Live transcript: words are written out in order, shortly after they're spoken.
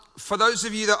For those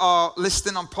of you that are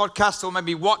listening on podcast or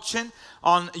maybe watching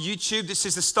on YouTube, this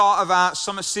is the start of our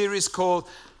summer series called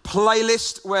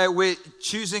Playlist, where we're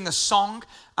choosing a song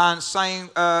and saying,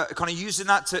 kind of using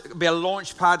that to be a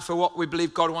launch pad for what we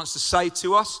believe God wants to say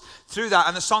to us through that.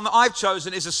 And the song that I've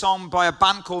chosen is a song by a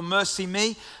band called Mercy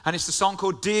Me, and it's the song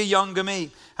called Dear Younger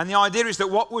Me. And the idea is that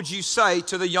what would you say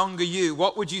to the younger you?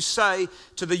 What would you say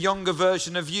to the younger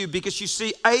version of you? Because you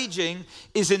see, aging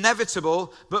is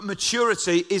inevitable, but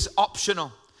maturity is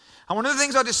optional. And one of the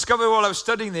things I discovered while I was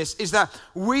studying this is that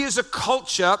we as a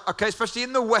culture, okay, especially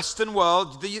in the Western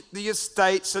world, the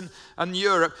States and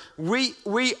Europe, we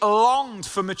longed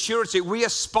for maturity. We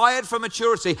aspired for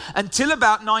maturity until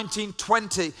about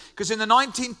 1920. Because in the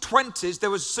 1920s, there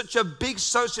was such a big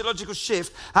sociological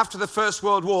shift after the First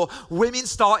World War. Women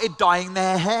started dyeing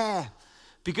their hair,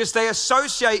 because they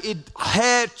associated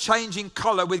hair changing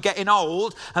color with getting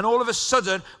old, and all of a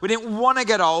sudden we didn't want to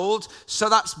get old. So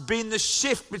that's been the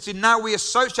shift between now we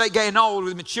associate getting old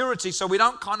with maturity, so we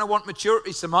don't kind of want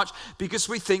maturity so much because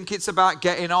we think it's about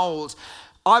getting old.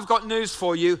 I've got news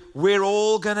for you, we're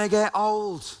all gonna get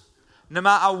old. No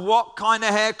matter what kind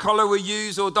of hair color we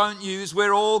use or don't use,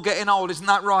 we're all getting old, isn't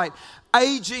that right?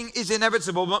 Aging is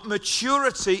inevitable, but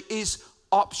maturity is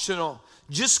optional.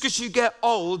 Just because you get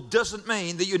old doesn't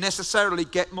mean that you necessarily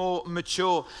get more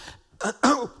mature.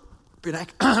 And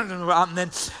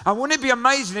wouldn't it be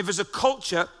amazing if as a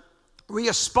culture we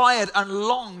aspired and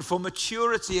longed for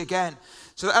maturity again?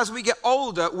 So that as we get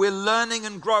older, we're learning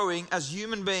and growing as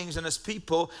human beings and as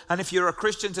people. And if you're a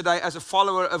Christian today, as a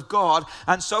follower of God,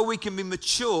 and so we can be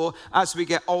mature as we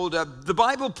get older. The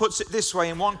Bible puts it this way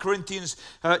in 1 Corinthians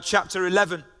chapter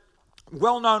 11.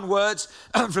 Well-known words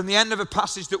from the end of a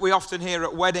passage that we often hear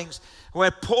at weddings, where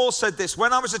Paul said this: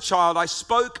 when I was a child, I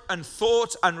spoke and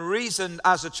thought and reasoned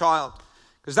as a child.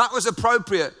 Because that was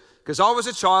appropriate. Because I was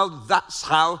a child, that's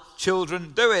how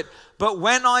children do it. But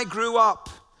when I grew up,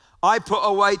 I put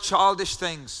away childish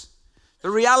things.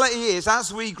 The reality is,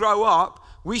 as we grow up,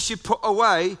 we should put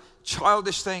away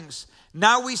childish things.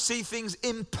 Now we see things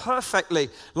imperfectly,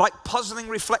 like puzzling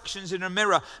reflections in a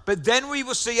mirror, but then we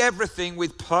will see everything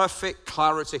with perfect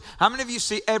clarity. How many of you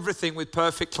see everything with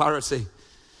perfect clarity?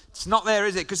 It's not there,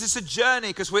 is it? Because it's a journey,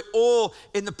 because we're all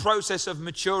in the process of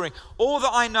maturing. All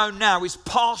that I know now is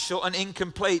partial and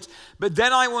incomplete, but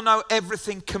then I will know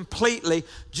everything completely,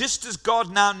 just as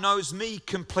God now knows me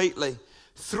completely.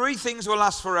 3 things will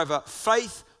last forever: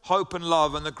 faith, hope, and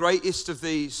love, and the greatest of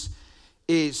these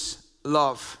is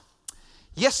love.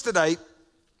 Yesterday,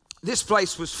 this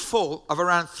place was full of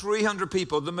around 300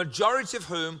 people, the majority of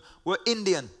whom were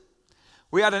Indian.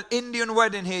 We had an Indian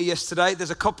wedding here yesterday. There's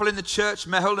a couple in the church,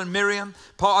 Mehul and Miriam,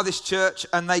 part of this church,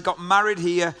 and they got married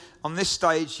here on this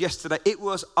stage yesterday. It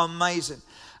was amazing.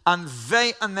 And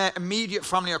they and their immediate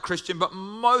family are Christian, but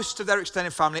most of their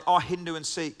extended family are Hindu and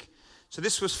Sikh. So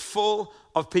this was full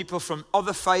of people from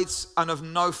other faiths and of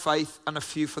no faith, and a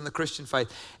few from the Christian faith.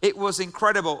 It was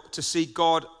incredible to see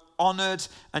God honored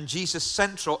and Jesus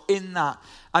central in that.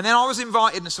 And then I was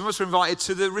invited, and some of us were invited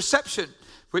to the reception,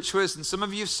 which was, and some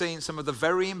of you have seen some of the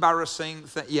very embarrassing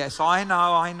things. Yes, I know,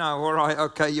 all right,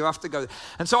 okay, you have to go.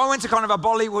 And so I went to kind of a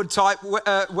Bollywood type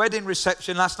wedding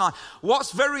reception last night.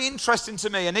 What's very interesting to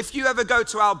me, and if you ever go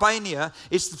to Albania,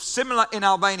 it's similar in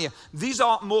Albania. These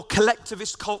are more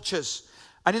collectivist cultures.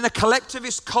 And in a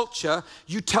collectivist culture,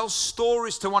 you tell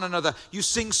stories to one another. You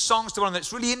sing songs to one another.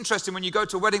 It's really interesting when you go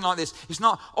to a wedding like this. It's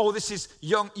not, oh, this is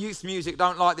young youth music,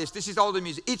 don't like this. This is older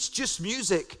music. It's just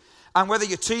music. And whether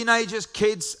you're teenagers,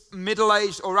 kids,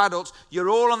 middle-aged or adults, you're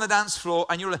all on the dance floor,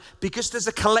 and because there's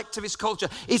a collectivist culture.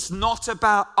 It's not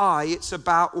about I, it's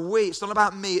about we. It's not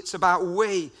about me, it's about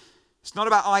we. It's not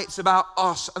about I, it's about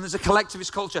us. And there's a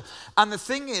collectivist culture. And the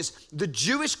thing is, the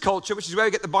Jewish culture, which is where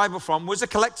we get the Bible from, was a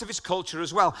collectivist culture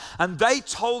as well. And they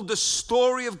told the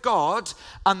story of God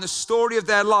and the story of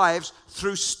their lives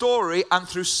through story and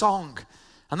through song.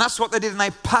 And that's what they did. And they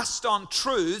passed on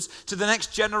truths to the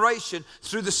next generation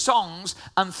through the songs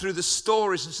and through the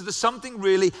stories. And so there's something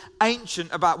really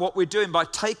ancient about what we're doing by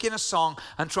taking a song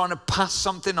and trying to pass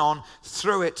something on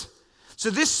through it. So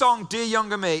this song, Dear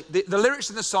Younger Me, the lyrics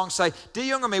in the song say, Dear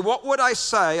Younger Me, what would I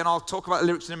say, and I'll talk about the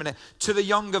lyrics in a minute, to the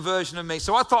younger version of me.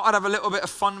 So I thought I'd have a little bit of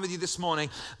fun with you this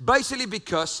morning, basically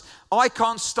because I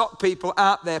can't stop people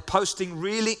out there posting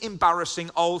really embarrassing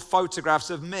old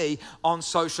photographs of me on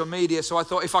social media. So I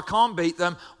thought, if I can't beat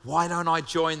them, why don't I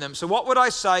join them? So what would I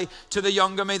say to the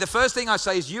younger me? The first thing I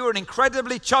say is, you're an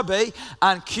incredibly chubby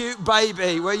and cute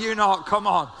baby. Were you not? Come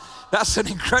on. That's an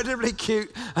incredibly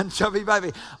cute and chubby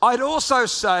baby. I'd also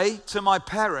say to my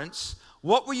parents,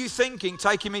 what were you thinking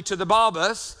taking me to the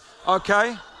barbers?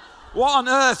 Okay. What on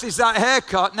earth is that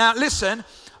haircut? Now, listen,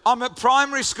 I'm at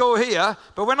primary school here,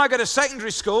 but when I go to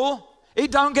secondary school,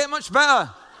 it don't get much better.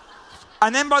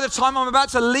 And then by the time I'm about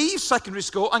to leave secondary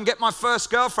school and get my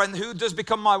first girlfriend, who does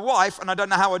become my wife, and I don't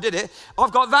know how I did it,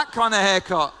 I've got that kind of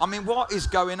haircut. I mean, what is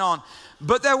going on?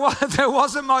 But there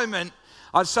was a moment,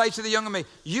 I'd say to the younger me,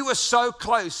 you were so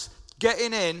close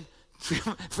getting in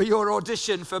for your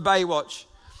audition for Baywatch.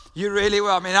 You really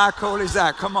were. I mean, how cool is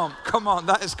that? Come on,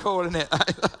 that is cool, isn't it?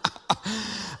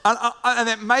 And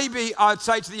then maybe I'd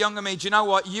say to the younger me, do you know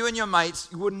what? You and your mates,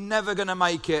 you were never going to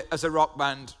make it as a rock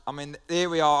band. I mean, here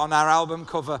we are on our album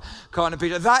cover kind of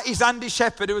picture. That is Andy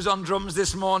Shepherd, who was on drums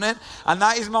this morning. And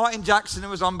that is Martin Jackson, who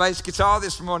was on bass guitar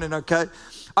this morning, okay?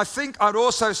 I think I'd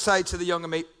also say to the younger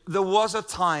me, there was a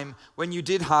time when you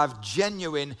did have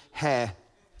genuine hair.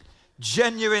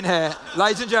 Genuine hair.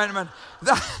 Ladies and gentlemen,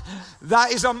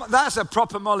 that's a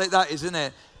proper mullet, that is, isn't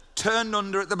it? Turned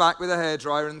under at the back with a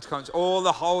hairdryer and combs,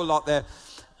 the whole lot there.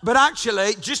 But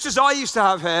actually, just as I used to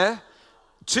have hair,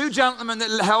 two gentlemen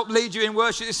that helped lead you in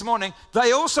worship this morning,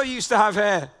 they also used to have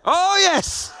hair. Oh,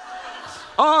 yes.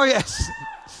 Oh, yes.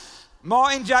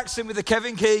 Martin Jackson with the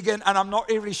Kevin Keegan, and I'm not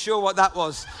really sure what that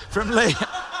was from Lee.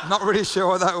 I'm not really sure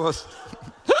what that was.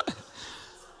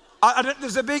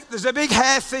 There's a big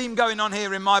hair theme going on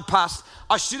here in my past.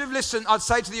 I should have listened. I'd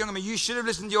say to the younger man, you should have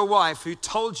listened to your wife who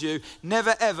told you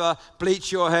never ever bleach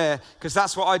your hair, because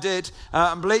that's what I did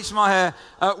and bleached my hair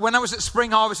when I was at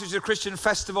Spring Harvest, which is a Christian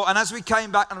festival. And as we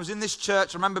came back and I was in this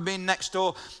church, I remember being next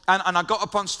door and I got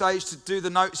up on stage to do the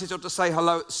notices or to say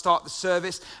hello at the start of the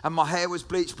service, and my hair was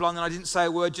bleached blonde and I didn't say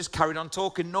a word, just carried on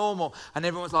talking normal, and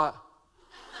everyone was like.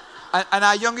 And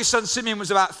our youngest son, Simeon,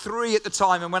 was about 3 at the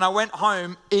time. And when I went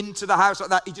home into the house like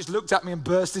that, he just looked at me and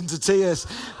burst into tears,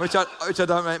 which I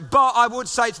don't mean. But I would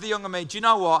say to the younger me, do you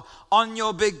know what? On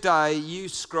your big day, you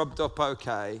scrubbed up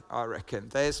okay, I reckon.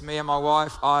 There's me and my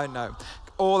wife, I know.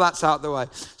 All that's out the way.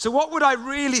 So what would I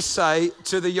really say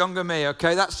to the younger me?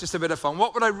 Okay, that's just a bit of fun.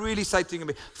 What would I really say to the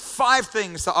younger me? 5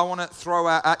 things that I want to throw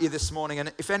out at you this morning.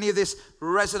 And if any of this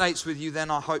resonates with you, then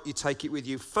I hope you take it with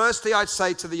you. Firstly, I'd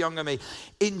say to the younger me,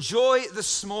 enjoy the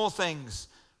small things,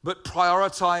 but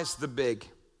prioritize the big.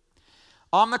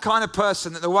 I'm the kind of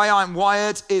person that the way I'm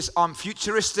wired is I'm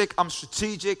futuristic, I'm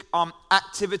strategic, I'm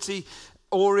activity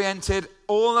oriented.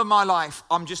 All of my life,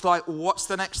 I'm just like, what's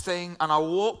the next thing? And I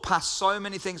walk past so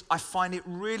many things. I find it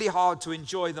really hard to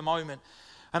enjoy the moment.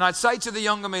 And I'd say to the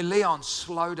younger me, Leon,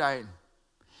 slow down.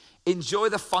 Enjoy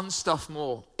the fun stuff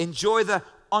more. Enjoy the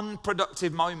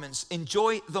unproductive moments.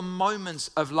 Enjoy the moments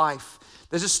of life.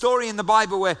 There's a story in the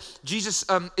Bible where Jesus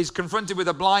is confronted with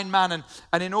a blind man,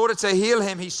 and in order to heal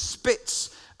him, he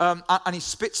spits. And he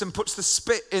spits and puts the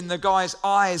spit in the guy's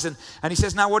eyes. And he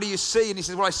says, now what do you see? And he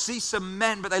says, well, I see some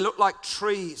men, but they look like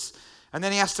trees. And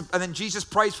then then Jesus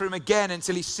prays for him again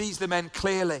until he sees the men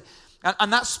clearly.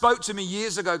 And that spoke to me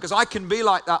years ago, because I can be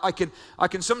like that. I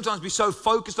can sometimes be so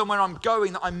focused on where I'm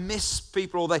going that I miss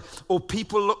people, or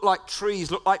people look like trees,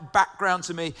 look like background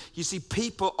to me. You see,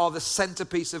 people are the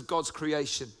centerpiece of God's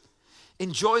creation.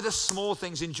 Enjoy the small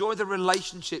things, enjoy the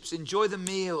relationships, enjoy the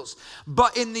meals.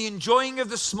 But in the enjoying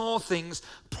of the small things,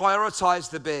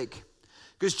 prioritize the big.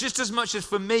 Because just as much as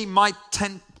for me, my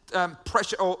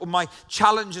pressure or my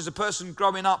challenge as a person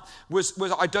growing up was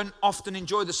I don't often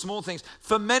enjoy the small things.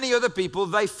 For many other people,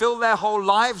 they fill their whole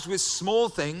lives with small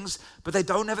things, but they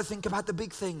don't ever think about the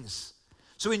big things.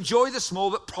 So enjoy the small,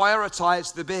 but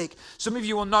prioritize the big. Some of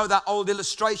you will know that old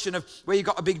illustration of where you've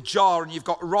got a big jar and you've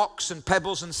got rocks and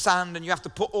pebbles and sand, and you have to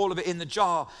put all of it in the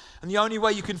jar. And the only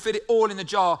way you can fit it all in the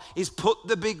jar is put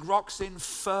the big rocks in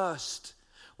first.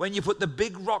 When you put the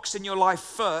big rocks in your life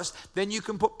first, then you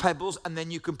can put pebbles and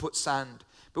then you can put sand.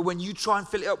 But when you try and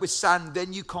fill it up with sand,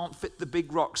 then you can't fit the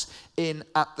big rocks in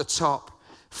at the top.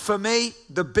 For me,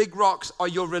 the big rocks are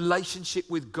your relationship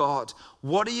with God.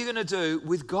 What are you going to do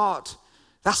with God?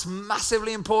 That's a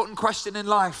massively important question in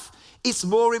life. It's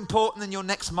more important than your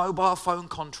next mobile phone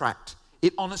contract.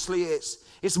 It honestly is.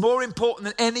 It's more important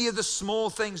than any of the small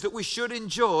things that we should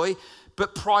enjoy,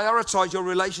 but prioritize your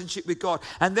relationship with God.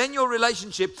 And then your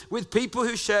relationship with people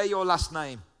who share your last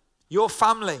name, your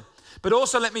family. But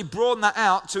also let me broaden that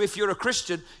out to, if you're a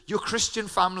Christian, your Christian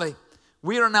family.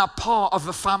 We are now part of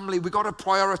a family. We've got to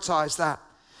prioritize that.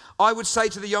 I would say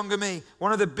to the younger me,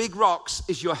 one of the big rocks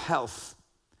is your health.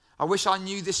 I wish I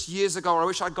knew this years ago, or I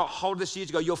wish I got hold of this years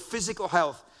ago. Your physical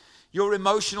health, your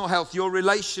emotional health, your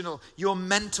relational, your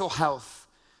mental health.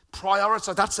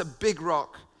 Prioritize, that's a big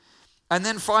rock. And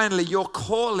then finally, your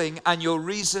calling and your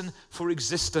reason for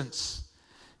existence.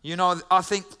 You know, I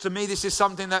think to me this is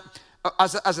something that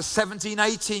as a 17,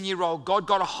 18-year-old, God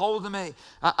got a hold of me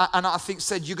and I think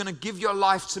said, you're going to give your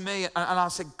life to me. And I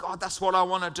said, God, that's what I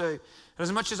want to do. And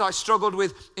as much as I struggled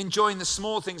with enjoying the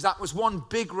small things, that was one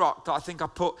big rock that I think I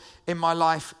put in my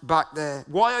life back there.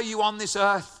 Why are you on this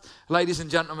earth, ladies and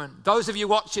gentlemen? Those of you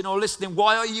watching or listening,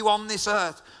 why are you on this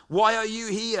earth? Why are you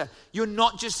here? You're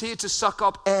not just here to suck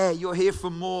up air. You're here for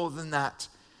more than that.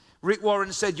 Rick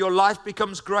Warren said, your life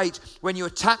becomes great when you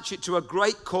attach it to a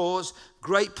great cause,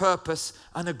 great purpose,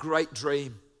 and a great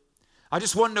dream. I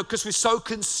just wonder, because we're so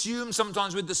consumed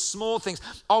sometimes with the small things,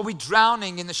 are we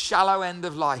drowning in the shallow end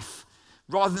of life?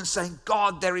 Rather than saying,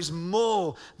 God, there is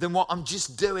more than what I'm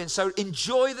just doing. So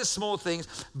enjoy the small things,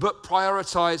 but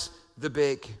prioritize the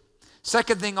big.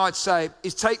 Second thing I'd say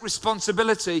is take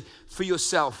responsibility for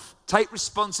yourself. Take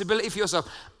responsibility for yourself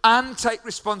and take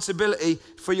responsibility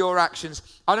for your actions.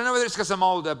 I don't know whether it's because I'm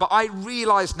older, but I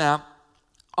realize now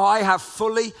I have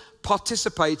fully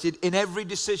participated in every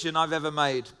decision I've ever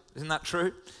made. Isn't that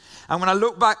true? And when I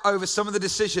look back over some of the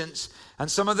decisions and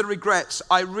some of the regrets,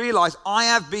 I realize I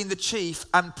have been the chief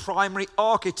and primary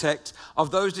architect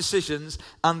of those decisions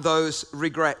and those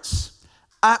regrets.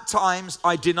 At times,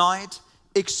 I denied,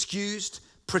 excused,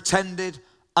 pretended,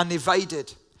 and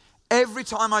evaded. Every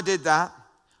time I did that,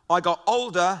 I got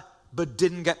older but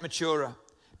didn't get maturer.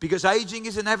 Because aging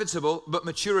is inevitable, but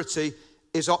maturity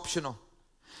is optional.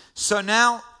 So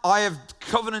now I have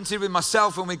covenanted with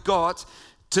myself and with God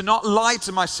to not lie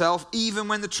to myself even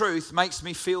when the truth makes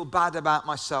me feel bad about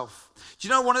myself. Do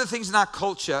you know one of the things in our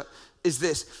culture is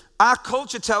this? Our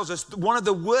culture tells us that one of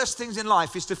the worst things in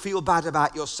life is to feel bad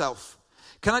about yourself.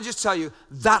 Can I just tell you,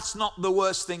 that's not the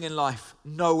worst thing in life.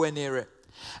 Nowhere near it.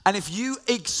 And if you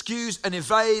excuse and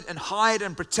evade and hide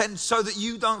and pretend so that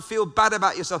you don't feel bad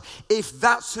about yourself, if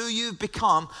that's who you've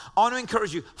become, I want to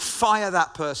encourage you, fire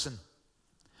that person.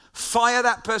 Fire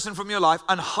that person from your life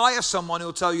and hire someone who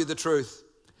will tell you the truth.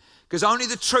 Because only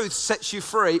the truth sets you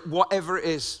free, whatever it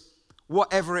is.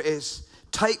 Whatever it is.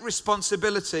 Take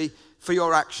responsibility for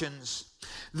your actions.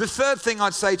 The third thing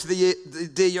I'd say to the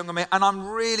dear younger man, and I'm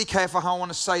really careful how I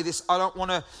want to say this. I don't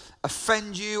want to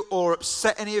offend you or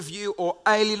upset any of you or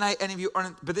alienate any of you,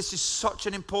 but this is such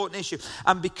an important issue.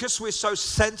 And because we're so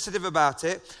sensitive about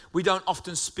it, we don't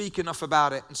often speak enough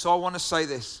about it. And so I want to say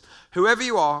this. Whoever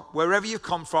you are, wherever you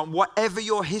come from, whatever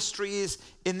your history is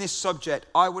in this subject,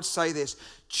 I would say this.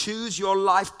 Choose your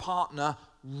life partner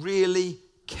really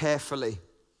carefully.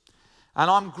 And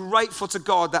I'm grateful to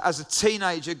God that as a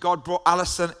teenager, God brought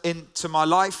Alison into my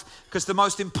life, because the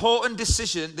most important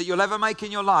decision that you'll ever make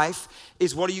in your life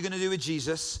is what are you going to do with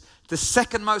Jesus? The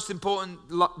second most important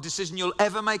decision you'll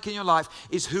ever make in your life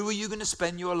is who are you going to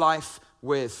spend your life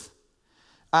with?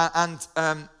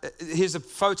 Here's a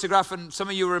photograph, and some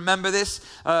of you remember this.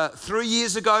 3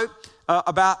 years ago,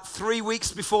 about 3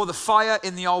 weeks before the fire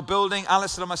in the old building,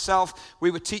 Alison and myself, we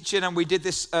were teaching and we did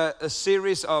this a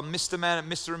series of Mr. Man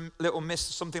and Mr. and Little Miss,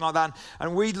 something like that.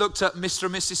 And we looked at Mr.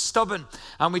 and Mrs. Stubborn,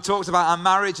 and we talked about our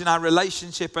marriage and our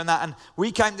relationship and that. And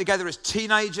we came together as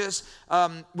teenagers.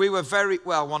 We were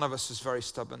one of us was very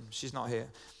stubborn. She's not here.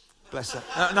 Bless her.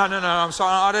 No, I'm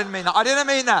sorry. I didn't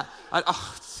mean that.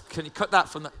 Can you cut that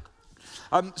from the...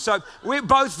 So we're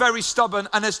both very stubborn,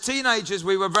 and as teenagers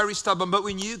we were very stubborn, but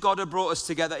we knew God had brought us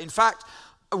together. In fact,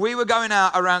 we were going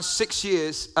out around 6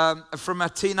 years from a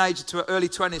teenager to early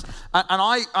 20s, and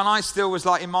I still was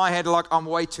like in my head, like I'm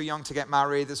way too young to get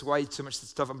married, there's way too much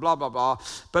stuff and blah, blah, blah.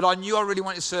 But I knew I really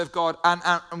wanted to serve God,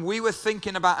 and we were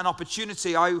thinking about an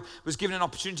opportunity. I was given an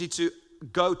opportunity to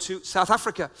go to South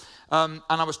Africa, and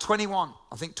I was 21,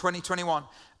 I think 21,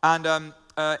 and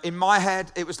in my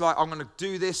head, it was like, I'm going to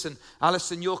do this, and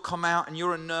Alison, you'll come out, and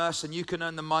you're a nurse, and you can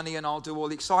earn the money, and I'll do all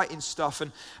the exciting stuff.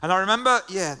 And I remember,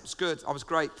 it's good. I was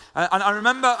great. And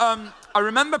I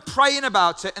remember praying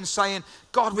about it and saying,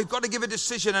 God, we've got to give a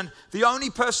decision. And the only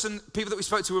people that we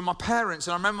spoke to were my parents.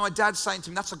 And I remember my dad saying to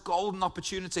me, that's a golden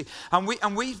opportunity. And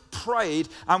we prayed,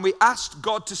 and we asked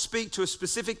God to speak to a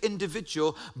specific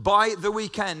individual by the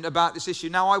weekend about this issue.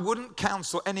 Now, I wouldn't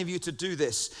counsel any of you to do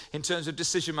this in terms of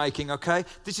decision making, okay?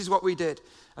 This is what we did.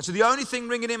 And so the only thing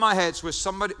ringing in my head was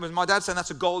my dad saying,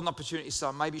 that's a golden opportunity,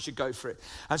 son. Maybe you should go for it.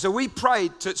 And so we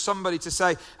prayed to somebody to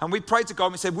say, and we prayed to God,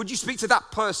 and we said, would you speak to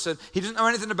that person? He doesn't know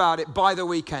anything about it by the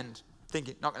weekend.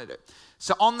 Thinking, not going to do it.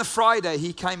 So on the Friday,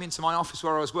 he came into my office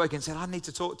where I was working and said, I need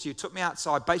to talk to you. Took me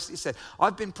outside, basically said,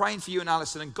 I've been praying for you and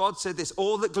Alison, and God said this,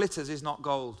 all that glitters is not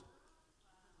gold.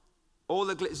 All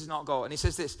that glitters is not gold. And he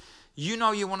says this, you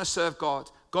know you want to serve God.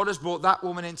 God has brought that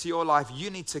woman into your life. You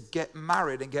need to get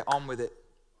married and get on with it.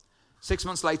 6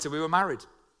 months later, we were married.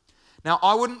 Now,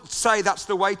 I wouldn't say that's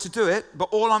the way to do it, but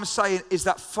all I'm saying is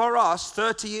that for us,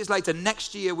 30 years later,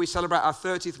 next year we celebrate our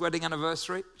 30th wedding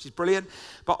anniversary, which is brilliant.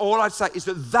 But all I'd say is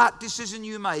that decision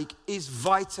you make is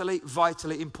vitally,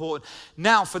 vitally important.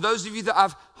 Now, for those of you that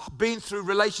have been through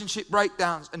relationship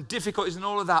breakdowns and difficulties and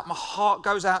all of that, my heart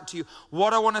goes out to you.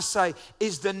 What I want to say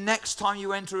is the next time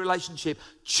you enter a relationship,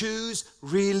 choose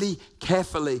really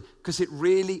carefully, because it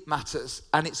really matters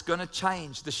and it's going to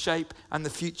change the shape and the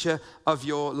future of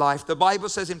your life. The Bible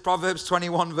says in Proverbs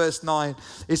 21 verse 9,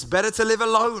 it's better to live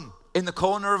alone in the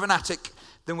corner of an attic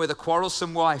than with a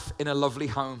quarrelsome wife in a lovely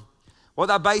home. What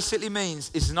that basically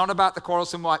means is not about the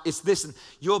quarrelsome wife. It's this: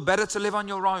 you're better to live on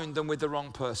your own than with the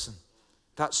wrong person.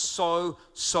 That's so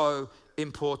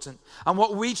important. And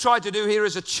what we try to do here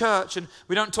as a church, and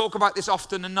we don't talk about this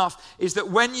often enough, is that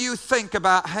when you think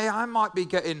about, hey, I might be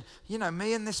getting,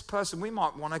 me and this person, we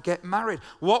might want to get married.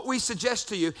 What we suggest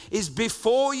to you is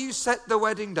before you set the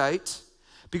wedding date,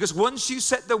 because once you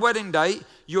set the wedding date,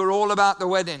 you're all about the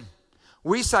wedding.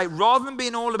 We say, rather than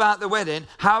being all about the wedding,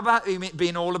 how about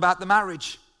being all about the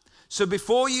marriage? So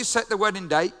before you set the wedding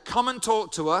date, come and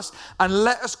talk to us and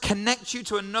let us connect you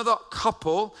to another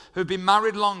couple who've been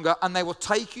married longer, and they will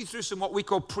take you through some what we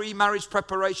call pre-marriage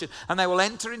preparation, and they will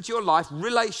enter into your life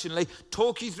relationally,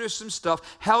 talk you through some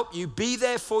stuff, help you, be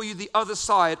there for you the other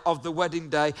side of the wedding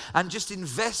day, and just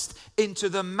invest into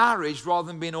the marriage rather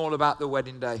than being all about the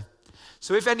wedding day.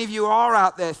 So if any of you are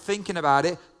out there thinking about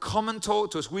it, come and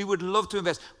talk to us. We would love to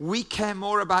invest. We care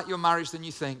more about your marriage than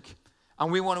you think.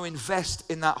 And we want to invest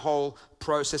in that whole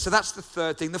process. So that's the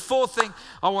third thing. The fourth thing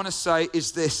I want to say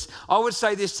is this. I would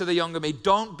say this to the younger me.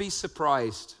 Don't be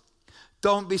surprised.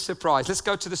 Don't be surprised. Let's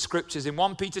go to the scriptures in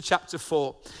 1 Peter chapter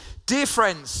 4. Dear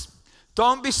friends,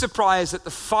 don't be surprised at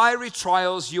the fiery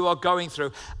trials you are going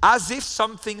through, as if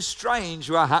something strange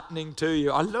were happening to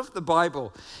you. I love the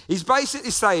Bible. He's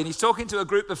basically saying, he's talking to a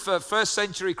group of first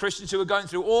century Christians who are going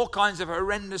through all kinds of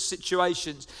horrendous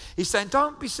situations. He's saying,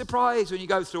 don't be surprised when you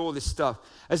go through all this stuff,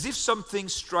 as if something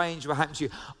strange were happening to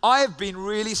you. I have been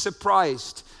really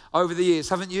surprised over the years,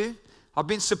 haven't you? I've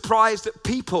been surprised at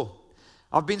people.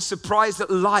 I've been surprised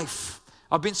at life.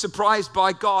 I've been surprised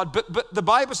by God, but the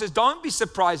Bible says, don't be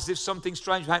surprised if something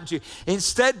strange will happen to you.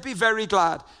 Instead, be very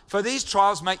glad, for these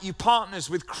trials make you partners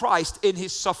with Christ in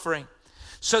his suffering,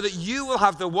 so that you will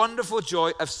have the wonderful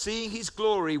joy of seeing his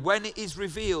glory when it is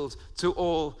revealed to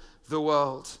all the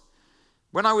world.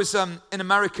 When I was in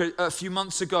America a few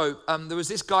months ago, there was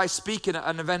this guy speaking at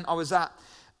an event I was at,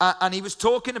 and he was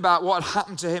talking about what had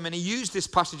happened to him, and he used this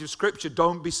passage of scripture,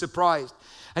 don't be surprised.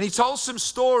 And he told some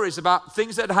stories about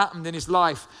things that had happened in his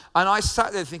life. And I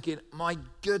sat there thinking, my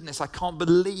goodness, I can't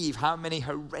believe how many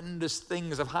horrendous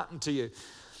things have happened to you.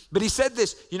 But he said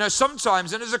this,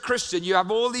 sometimes, and as a Christian, you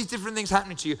have all these different things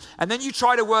happening to you. And then you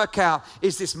try to work out,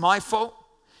 is this my fault?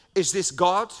 Is this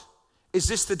God? Is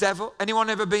this the devil? Anyone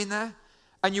ever been there?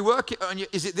 And you work it, and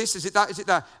is it this, is it that, is it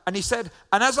that? And he said,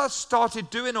 and as I started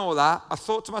doing all that, I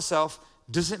thought to myself,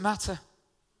 does it matter?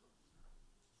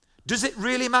 Does it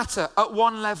really matter at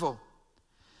one level?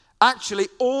 Actually,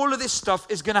 all of this stuff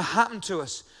is going to happen to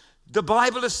us. The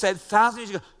Bible has said thousands of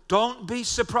years ago, don't be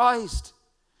surprised.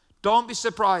 Don't be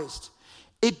surprised.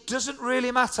 It doesn't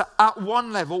really matter at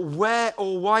one level, where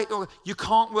or why, you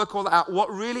can't work all that out. What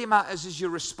really matters is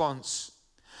your response.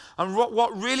 And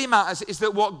what really matters is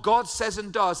that what God says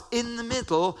and does in the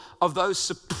middle of those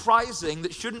surprising,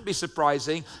 that shouldn't be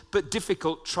surprising, but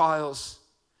difficult trials.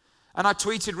 And I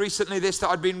tweeted recently this that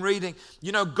I'd been reading.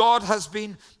 God has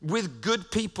been with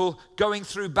good people going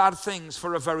through bad things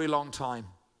for a very long time.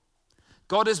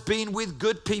 God has been with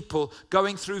good people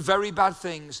going through very bad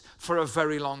things for a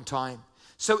very long time.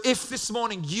 So if this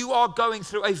morning you are going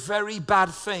through a very bad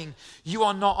thing, you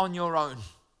are not on your own.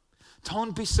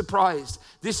 Don't be surprised.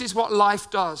 This is what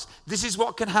life does. This is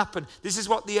what can happen. This is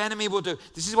what the enemy will do.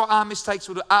 This is what our mistakes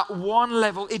will do. At one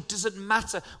level, it doesn't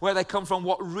matter where they come from.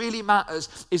 What really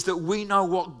matters is that we know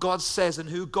what God says and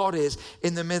who God is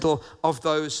in the middle of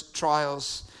those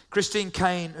trials. Christine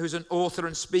Caine, who's an author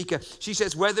and speaker, she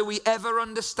says, whether we ever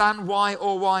understand why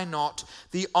or why not,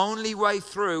 the only way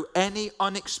through any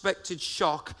unexpected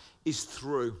shock is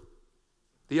through.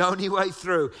 The only way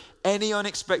through any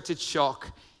unexpected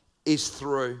shock is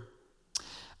through.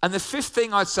 And the fifth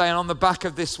thing I'd say, and on the back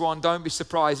of this one, don't be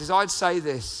surprised, is I'd say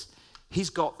this: he's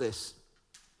got this.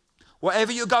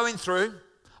 Whatever you're going through,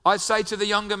 I'd say to the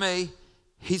younger me,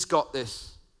 he's got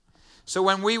this. So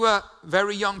when we were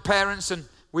very young parents and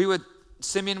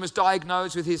Simeon was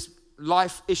diagnosed with his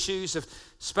life issues of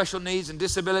special needs and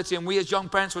disability, and we as young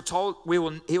parents were told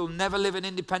he'll never live an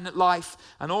independent life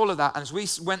and all of that. And as we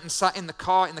went and sat in the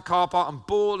car park and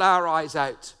bawled our eyes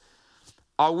out,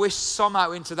 I wish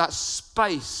somehow into that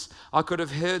space I could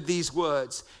have heard these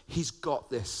words. He's got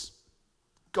this.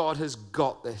 God has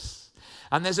got this.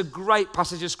 And there's a great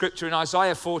passage of scripture in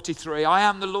Isaiah 43. I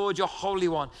am the Lord, your Holy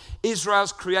One,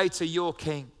 Israel's creator, your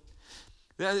king.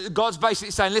 God's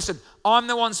basically saying, listen, I'm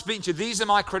the one speaking to you. These are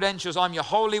my credentials. I'm your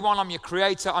Holy One, I'm your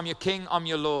creator, I'm your king, I'm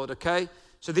your Lord, okay?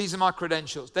 So these are my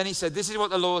credentials. Then he said, this is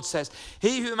what the Lord says.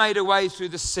 He who made a way through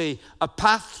the sea, a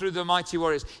path through the mighty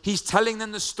warriors. He's telling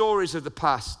them the stories of the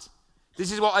past.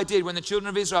 This is what I did when the children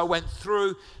of Israel went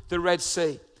through the Red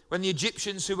Sea. When the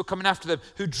Egyptians who were coming after them,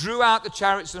 who drew out the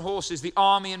chariots and horses, the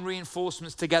army and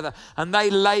reinforcements together, and they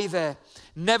lay there,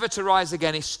 never to rise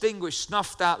again, extinguished,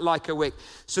 snuffed out like a wick.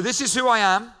 So this is who I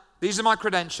am. These are my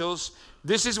credentials.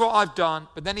 This is what I've done.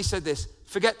 But then he said this,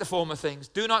 forget the former things.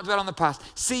 Do not dwell on the past.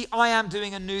 See, I am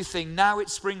doing a new thing. Now it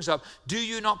springs up. Do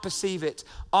you not perceive it?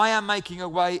 I am making a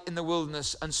way in the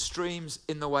wilderness and streams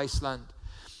in the wasteland.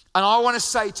 And I want to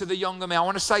say to the younger me, I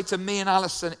want to say to me and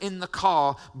Alison in the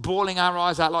car, bawling our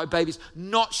eyes out like babies,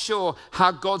 not sure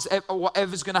how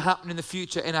whatever's going to happen in the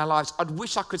future in our lives. I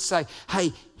wish I could say,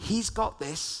 hey, he's got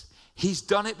this. He's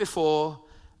done it before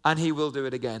and he will do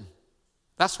it again.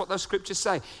 That's what those scriptures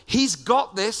say. He's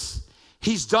got this.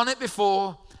 He's done it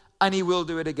before and he will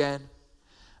do it again.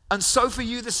 And so for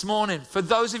you this morning, for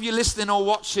those of you listening or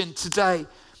watching today,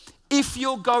 if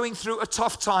you're going through a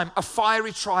tough time, a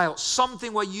fiery trial,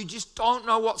 something where you just don't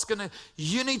know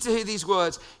you need to hear these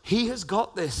words. He has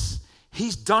got this.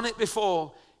 He's done it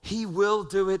before. He will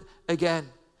do it again.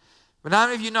 But how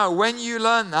many of you know when you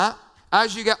learn that,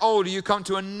 as you get older, you come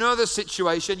to another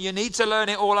situation, you need to learn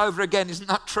it all over again. Isn't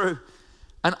that true?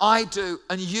 And I do,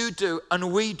 and you do,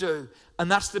 and we do.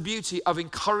 And that's the beauty of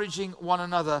encouraging one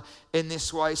another in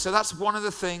this way. So that's one of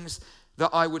the things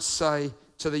that I would say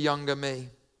to the younger me.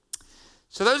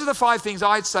 So those are the 5 things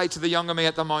I'd say to the younger me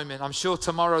at the moment. I'm sure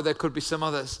tomorrow there could be some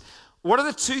others. What are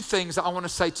the 2 things that I want to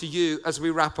say to you as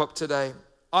we wrap up today?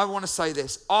 I want to say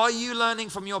this. Are you learning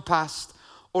from your past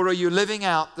or are you living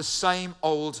out the same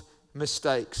old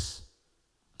mistakes?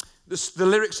 The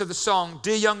lyrics of the song,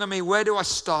 Dear Younger Me, where do I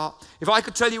start? If I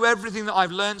could tell you everything that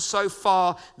I've learned so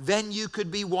far, then you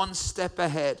could be one step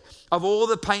ahead of all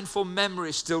the painful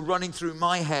memories still running through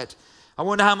my head. I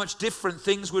wonder how much different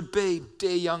things would be,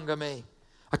 dear younger me.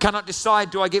 I cannot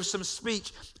decide, do I give some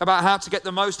speech about how to get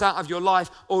the most out of your life,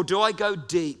 or do I go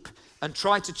deep and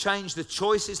try to change the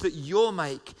choices that you'll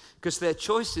make because they're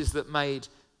choices that made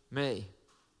me?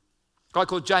 A guy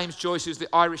called James Joyce, who's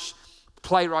the Irish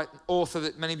playwright, author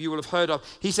that many of you will have heard of,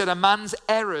 he said, a man's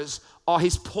errors are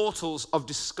his portals of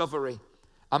discovery.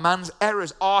 A man's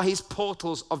errors are his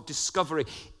portals of discovery.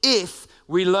 If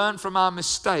we learn from our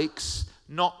mistakes,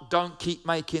 don't keep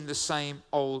making the same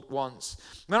old ones.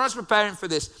 When I was preparing for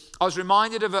this, I was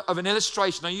reminded of an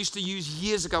illustration I used to use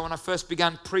years ago when I first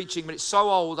began preaching, but it's so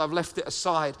old I've left it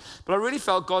aside. But I really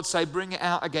felt God say, bring it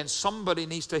out again. Somebody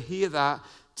needs to hear that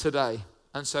today.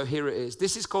 And so here it is.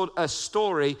 This is called A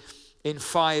Story in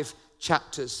 5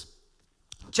 chapters.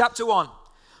 Chapter 1,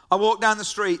 I walk down the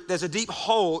street. There's a deep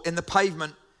hole in the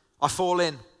pavement. I fall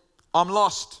in. I'm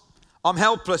lost. I'm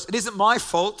helpless. It isn't my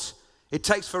fault. It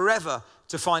takes forever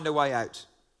to find a way out.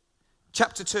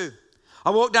 Chapter 2,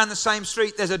 I walk down the same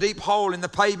street. There's a deep hole in the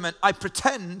pavement. I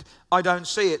pretend I don't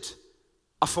see it.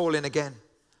 I fall in again.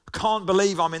 I can't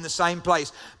believe I'm in the same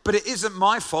place, but it isn't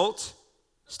my fault.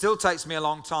 Still takes me a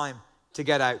long time to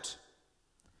get out.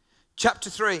 Chapter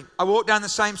 3, I walk down the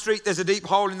same street. There's a deep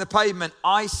hole in the pavement.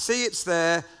 I see it's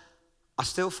there. I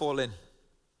still fall in.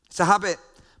 It's a habit.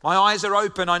 My eyes are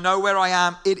open. I know where I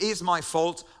am. It is my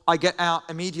fault. I get out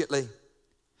immediately.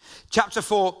 Chapter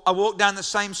 4, I walk down the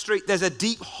same street. There's a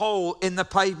deep hole in the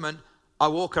pavement. I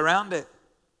walk around it.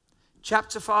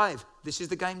 Chapter 5, this is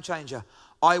the game changer.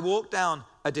 I walk down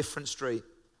a different street.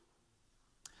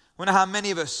 I wonder how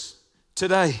many of us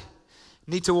today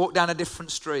need to walk down a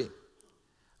different street.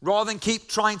 Rather than keep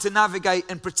trying to navigate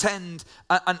and pretend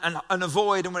and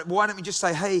avoid, and why don't we just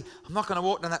say, hey, I'm not going to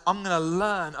walk down that. I'm going to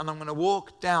learn and I'm going to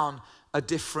walk down a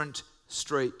different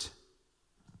street.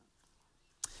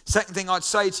 Second thing I'd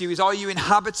say to you is, are you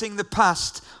inhabiting the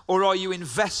past or are you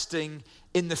investing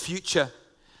in the future?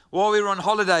 While we were on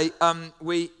holiday,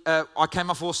 I came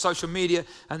off all social media,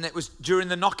 and it was during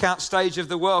the knockout stage of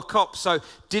the World Cup, so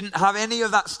didn't have any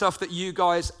of that stuff that you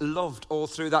guys loved all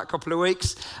through that couple of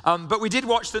weeks. But we did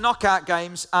watch the knockout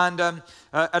games, and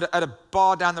at a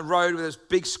bar down the road with those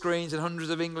big screens and hundreds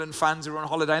of England fans who were on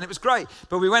holiday, and it was great.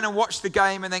 But we went and watched the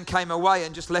game and then came away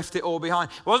and just left it all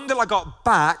behind. It wasn't until I got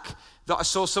back that I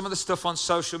saw some of the stuff on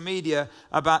social media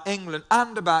about England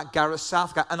and about Gareth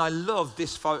Southgate. And I love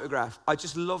this photograph. I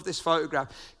just love this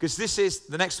photograph because this is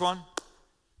the next one.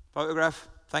 Photograph.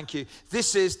 Thank you.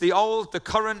 This is the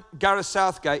current Gareth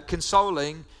Southgate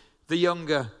consoling the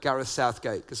younger Gareth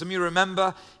Southgate. Because some of you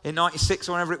remember in 96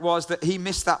 or whenever it was that he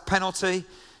missed that penalty.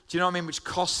 Do you know what I mean? Which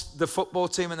cost the football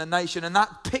team and the nation. And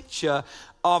that picture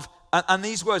of, and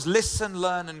these words, listen,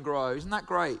 learn and grow. Isn't that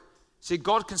great? See,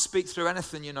 God can speak through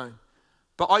anything, you know.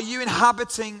 But are you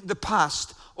inhabiting the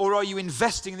past or are you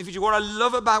investing in the future? What I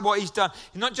love about what he's done,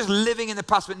 he's not just living in the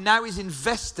past, but now he's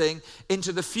investing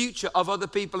into the future of other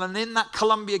people. And in that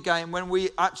Colombia game, when we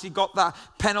actually got that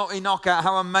penalty knockout,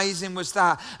 how amazing was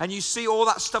that? And you see all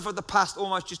that stuff of the past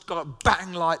almost just got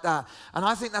bang like that. And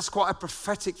I think that's quite a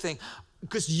prophetic thing,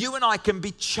 because you and I can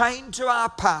be chained to our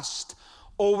past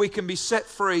or we can be set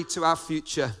free to our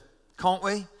future, can't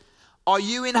we? Are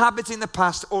you inhabiting the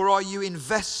past or are you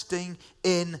investing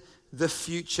in the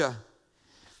future?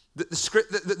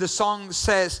 The song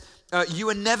says, you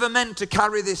were never meant to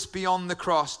carry this beyond the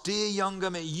cross. Dear younger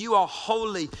me, you are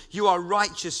holy, you are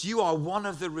righteous, you are one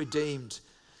of the redeemed.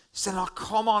 He said, oh,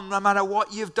 come on, no matter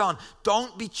what you've done,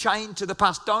 don't be chained to the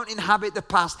past. Don't inhabit the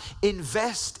past.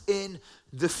 Invest in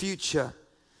the future.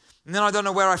 And then I don't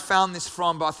know where I found this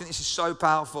from, but I think this is so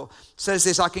powerful. It says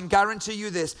this, I can guarantee you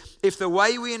this, if the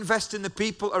way we invest in the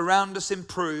people around us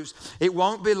improves, it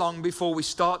won't be long before we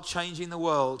start changing the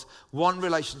world one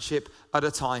relationship at a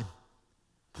time.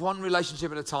 One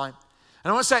relationship at a time.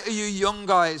 And I want to say to you young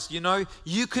guys, you know,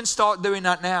 you can start doing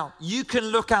that now. You can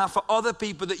look out for other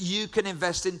people that you can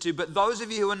invest into. But those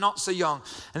of you who are not so young,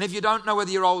 and if you don't know whether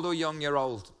you're old or young, you're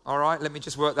old. All right, let me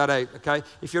just work that out, okay?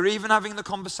 If you're even having the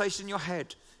conversation in your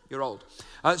head, you're old.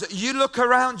 So you look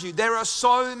around you, there are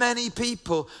so many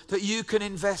people that you can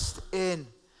invest in.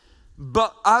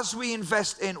 But as we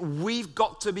invest in, we've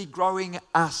got to be growing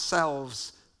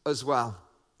ourselves as well.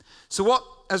 So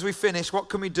as we finish, what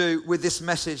can we do with this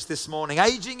message this morning?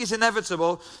 Aging is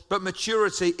inevitable, but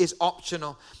maturity is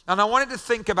optional. And I wanted to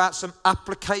think about some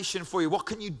application for you. What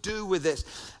can you do with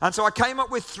this? And so I came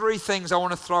up with 3 things I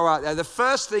want to throw out there. The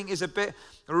first thing is a bit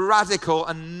radical,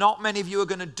 and not many of you are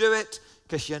going to do it,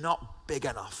 because you're not big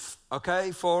enough,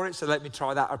 okay, for it. So let me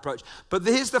try that approach. But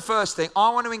here's the first thing. I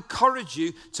want to encourage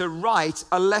you to write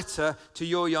a letter to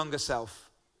your younger self.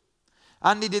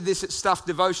 Andy did this at Staff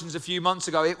Devotions a few months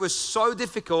ago. It was so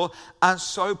difficult and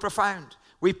so profound.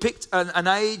 We picked an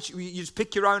age. You just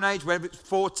pick your own age, whether it's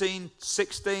 14,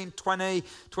 16, 20,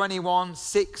 21,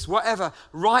 6, whatever.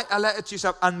 Write a letter to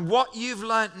yourself. And what you've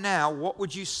learned now, what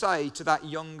would you say to that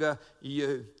younger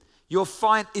you? You'll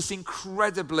find it's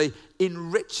incredibly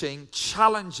enriching,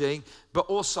 challenging, but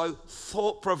also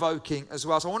thought-provoking as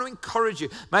well. So I want to encourage you,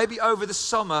 maybe over the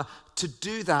summer, to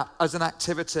do that as an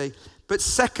activity. But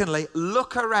secondly,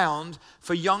 look around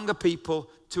for younger people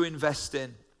to invest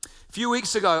in. A few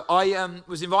weeks ago, I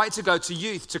was invited to go to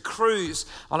youth, to cruise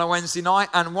on a Wednesday night.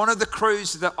 And one of the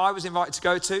cruises that I was invited to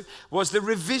go to was the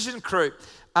Revision Crew.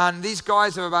 And these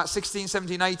guys are about 16,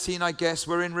 17, 18, I guess,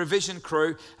 were in Revision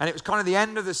Crew. And it was kind of the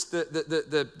end of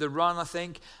the run, I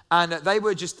think. And they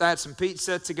had some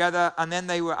pizza together. And then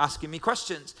they were asking me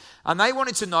questions. And they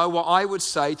wanted to know what I would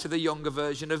say to the younger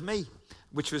version of me,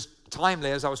 which was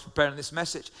timely as I was preparing this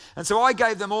message. And so I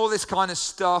gave them all this kind of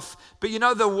stuff. But you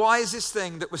know, the wisest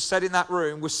thing that was said in that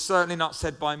room was certainly not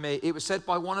said by me. It was said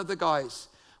by one of the guys.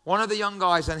 One of the young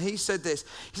guys, and he said this.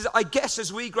 He said, I guess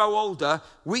as we grow older,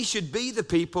 we should be the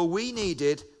people we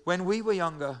needed when we were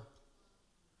younger.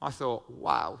 I thought,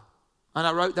 wow. And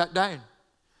I wrote that down.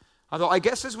 I thought, I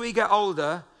guess as we get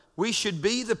older, we should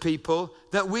be the people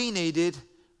that we needed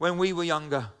when we were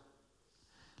younger.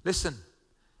 Listen,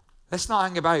 let's not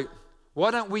hang about.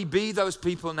 Why don't we be those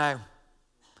people now?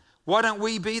 Why don't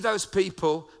we be those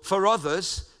people for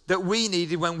others that we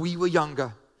needed when we were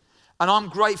younger? And I'm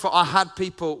grateful I had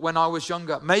people when I was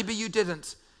younger. Maybe you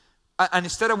didn't. And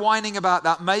instead of whining about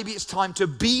that, maybe it's time to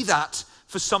be that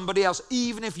for somebody else,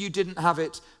 even if you didn't have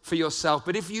it for yourself.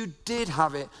 But if you did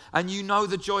have it and you know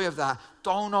the joy of that,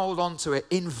 don't hold on to it.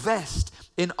 Invest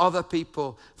in other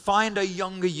people. Find a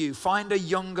younger you. Find a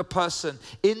younger person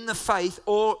in the faith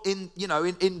or in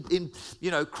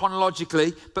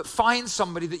chronologically, but find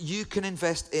somebody that you can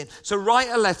invest in. So write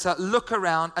a letter, look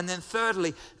around, and then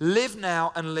thirdly, live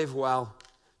now and live well.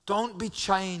 Don't be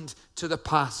chained to the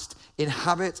past.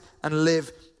 Inhabit and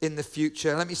live in the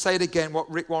future. Let me say it again, what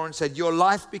Rick Warren said. Your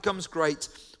life becomes great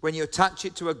when you attach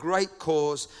it to a great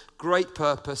cause, great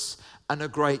purpose, and a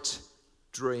great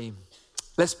dream.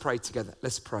 Let's pray together.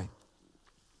 Let's pray.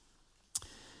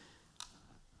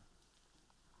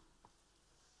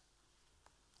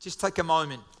 Just take a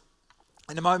moment.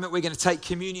 In a moment, we're going to take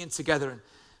communion together and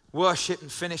worship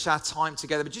and finish our time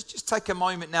together. But just take a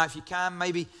moment now, if you can.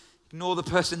 Maybe ignore the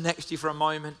person next to you for a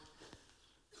moment.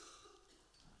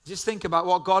 Just think about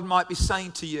what God might be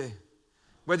saying to you.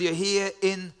 Whether you're here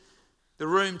in the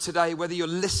room today, whether you're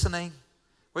listening,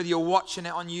 whether you're watching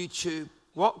it on YouTube,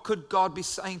 what could God be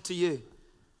saying to you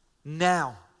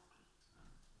now?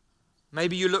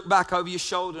 Maybe you look back over your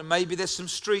shoulder. Maybe there's some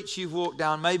streets you've walked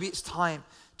down. Maybe it's time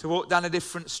to walk down a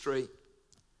different street.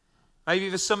 Maybe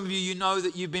for some of you, you know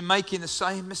that you've been making the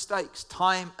same mistakes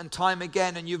time and time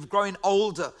again, and you've grown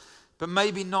older, but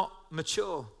maybe not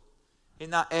mature in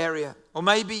that area. Or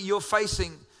maybe you're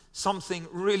facing something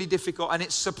really difficult and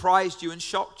it surprised you and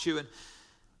shocked you, and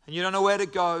you don't know where to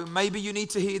go. Maybe you need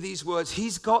to hear these words.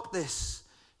 He's got this.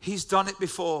 He's done it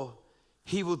before.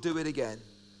 He will do it again.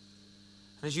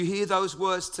 And as you hear those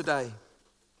words today,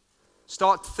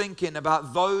 start thinking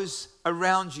about those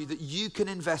around you that you can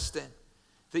invest in,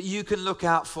 that you can look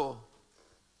out for.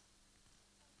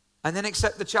 And then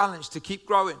accept the challenge to keep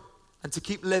growing and to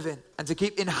keep living and to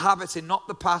keep inhabiting not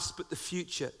the past but the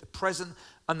future, the present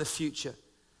and the future.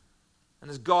 And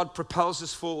as God propels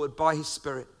us forward by His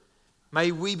Spirit,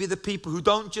 may we be the people who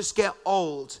don't just get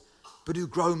old, but who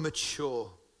grow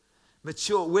mature.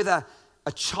 Mature with a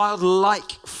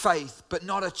childlike faith, but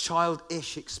not a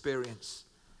childish experience.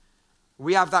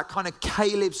 We have that kind of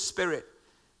Caleb spirit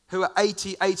who at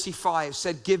 80, 85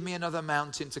 said, give me another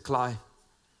mountain to climb.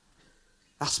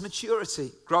 That's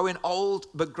maturity. Growing old,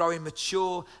 but growing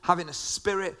mature, having a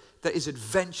spirit that is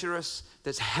adventurous,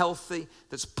 that's healthy,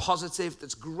 that's positive,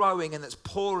 that's growing and that's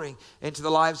pouring into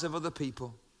the lives of other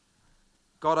people.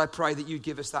 God, I pray that you'd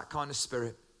give us that kind of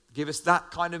spirit. Give us that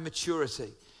kind of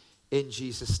maturity in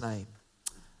Jesus' name.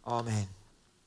 Amen.